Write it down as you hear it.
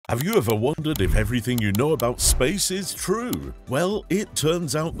Have you ever wondered if everything you know about space is true? Well, it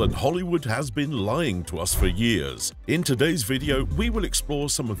turns out that Hollywood has been lying to us for years. In today's video, we will explore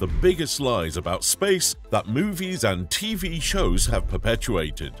some of the biggest lies about space that movies and TV shows have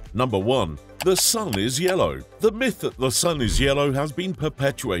perpetuated. Number 1. The sun is yellow. The myth that the sun is yellow has been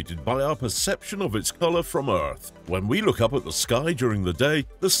perpetuated by our perception of its color from Earth. When we look up at the sky during the day,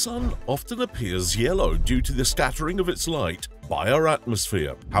 the sun often appears yellow due to the scattering of its light by our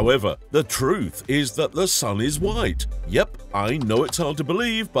atmosphere. However, the truth is that the sun is white. Yep, I know it's hard to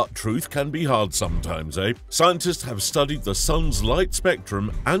believe, but truth can be hard sometimes, eh? Scientists have studied the sun's light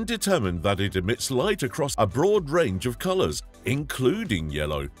spectrum and determined that it emits light across a broad range of colors, including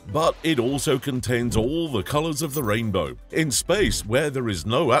yellow, but it also contains all the colors of the rainbow. In space, where there is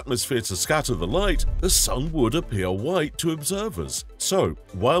no atmosphere to scatter the light, the sun would appear white to observers. So,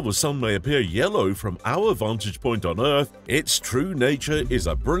 while the sun may appear yellow from our vantage point on Earth, its true nature is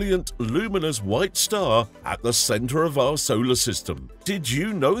a brilliant, luminous white star at the center of our solar system. Did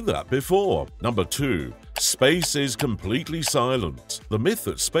you know that before? Number 2. Space is completely silent. The myth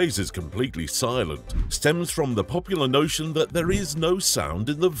that space is completely silent stems from the popular notion that there is no sound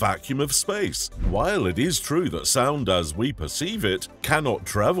in the vacuum of space. While it is true that sound as we perceive it cannot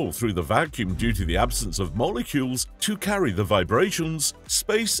travel through the vacuum due to the absence of molecules to carry the vibrations,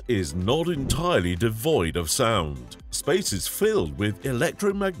 space is not entirely devoid of sound. Space is filled with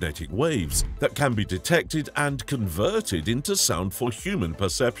electromagnetic waves that can be detected and converted into sound for human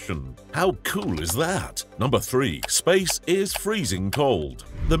perception. How cool is that? Number 3. Space is freezing cold.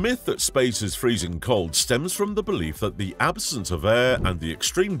 The myth that space is freezing cold stems from the belief that the absence of air and the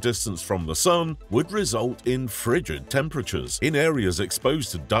extreme distance from the sun would result in frigid temperatures. In areas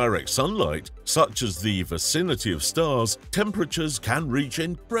exposed to direct sunlight, such as the vicinity of stars, temperatures can reach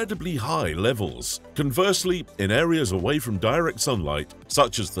incredibly high levels. Conversely, in areas away from direct sunlight,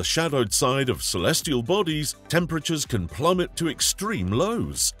 such as the shadowed side of celestial bodies, temperatures can plummet to extreme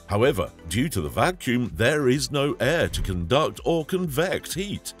lows. However, due to the vacuum, there is no air to conduct or convect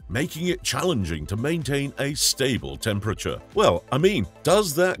heat, making it challenging to maintain a stable temperature. Well, I mean,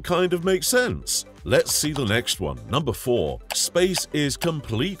 does that kind of make sense? Let's see the next one. Number 4. Space is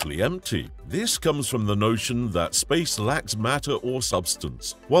completely empty. This comes from the notion that space lacks matter or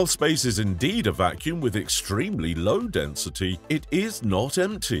substance. While space is indeed a vacuum with extremely low density, it is not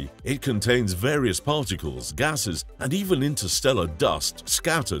empty. It contains various particles, gases, and even interstellar dust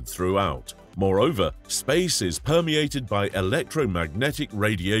scattered throughout. Moreover, space is permeated by electromagnetic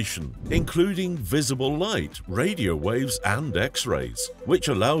radiation, including visible light, radio waves, and X-rays, which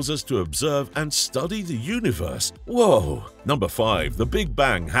allows us to observe and study the universe. Whoa! Number 5. The Big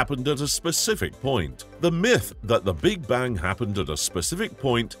Bang happened at a specific point. The myth that the Big Bang happened at a specific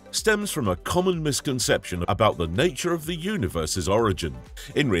point stems from a common misconception about the nature of the universe's origin.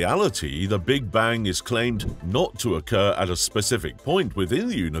 In reality, the Big Bang is claimed not to occur at a specific point within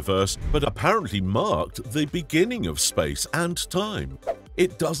the universe, but apparently marked the beginning of space and time.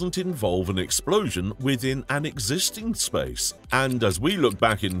 It doesn't involve an explosion within an existing space, and as we look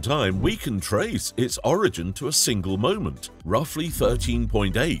back in time, we can trace its origin to a single moment, roughly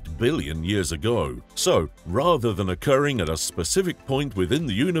 13.8 billion years ago. So, rather than occurring at a specific point within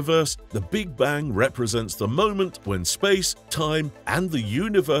the universe, the Big Bang represents the moment when space, time, and the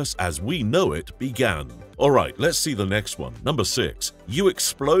universe as we know it began. Alright, let's see the next one. Number 6. You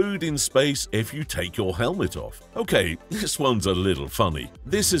explode in space if you take your helmet off. Okay, this one's a little funny.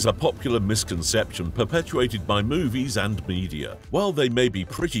 This is a popular misconception perpetuated by movies and media. While they may be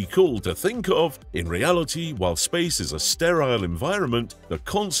pretty cool to think of, in reality, while space is a sterile environment, the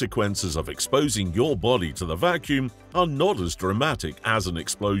consequences of exposing your body to the vacuum are not as dramatic as an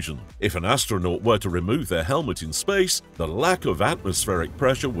explosion. If an astronaut were to remove their helmet in space, the lack of atmospheric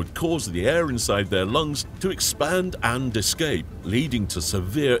pressure would cause the air inside their lungs to expand and escape, leading to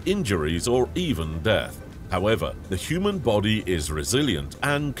severe injuries or even death. However, the human body is resilient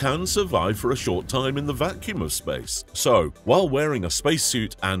and can survive for a short time in the vacuum of space. So, while wearing a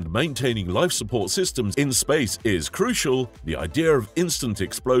spacesuit and maintaining life support systems in space is crucial, the idea of instant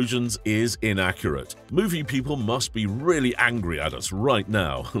explosions is inaccurate. Movie people must be really angry at us right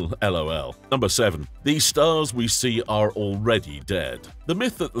now. LOL. Number 7. These stars we see are already dead. The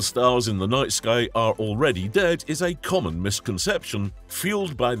myth that the stars in the night sky are already dead is a common misconception,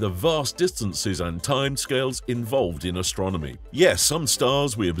 fueled by the vast distances and timescales involved in astronomy. Yes, some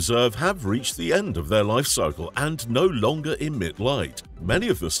stars we observe have reached the end of their life cycle and no longer emit light. Many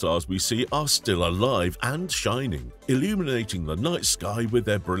of the stars we see are still alive and shining, illuminating the night sky with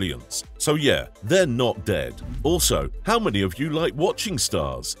their brilliance. So yeah, they're not dead. Also, how many of you like watching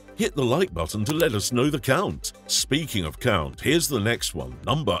stars? hit the like button to let us know the count. Speaking of count, here's the next one,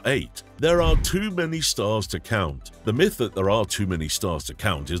 number 8. There are too many stars to count. The myth that there are too many stars to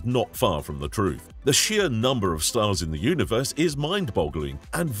count is not far from the truth. The sheer number of stars in the universe is mind-boggling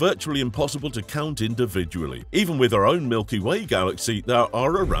and virtually impossible to count individually. Even with our own Milky Way galaxy, there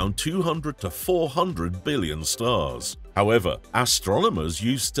are around 200 to 400 billion stars. However, astronomers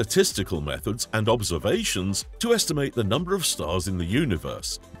use statistical methods and observations to estimate the number of stars in the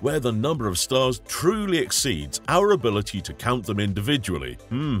universe, where the number of stars truly exceeds our ability to count them individually.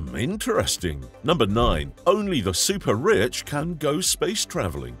 Interesting. Number 9. Only the super rich can go space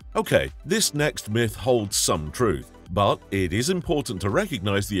traveling. Okay, this next myth holds some truth, but it is important to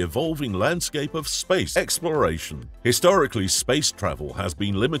recognize the evolving landscape of space exploration. Historically, space travel has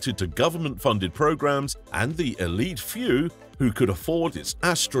been limited to government-funded programs and the elite few who could afford its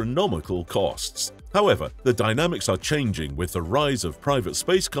astronomical costs. However, the dynamics are changing with the rise of private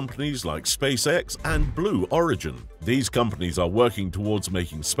space companies like SpaceX and Blue Origin. These companies are working towards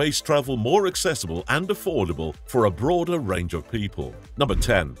making space travel more accessible and affordable for a broader range of people. Number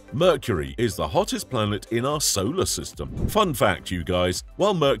 10. Mercury is the hottest planet in our solar system. Fun fact, you guys,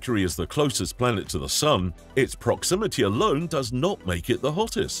 while Mercury is the closest planet to the Sun, its proximity alone does not make it the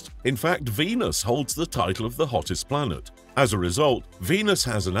hottest. In fact, Venus holds the title of the hottest planet. As a result, Venus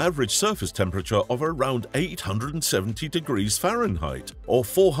has an average surface temperature of around 870 degrees Fahrenheit or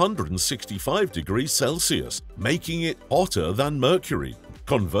 465 degrees Celsius, making it hotter than Mercury.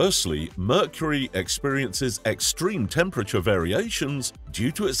 Conversely, Mercury experiences extreme temperature variations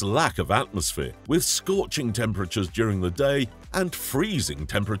due to its lack of atmosphere, with scorching temperatures during the day and freezing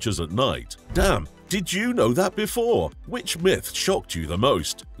temperatures at night. Damn, did you know that before? Which myth shocked you the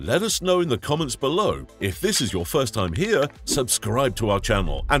most? Let us know in the comments below. If this is your first time here, subscribe to our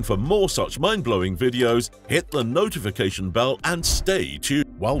channel, and for more such mind-blowing videos, hit the notification bell and stay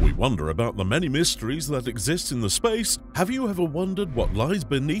tuned. While we wonder about the many mysteries that exist in the space, have you ever wondered what lies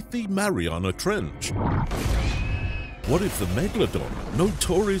beneath the Mariana Trench? What if the Megalodon,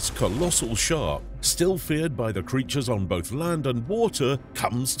 notorious colossal shark, still feared by the creatures on both land and water,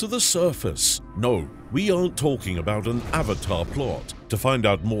 comes to the surface? No, we aren't talking about an Avatar plot. To find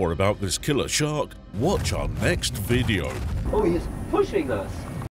out more about this killer shark, watch our next video. Oh, he's pushing us!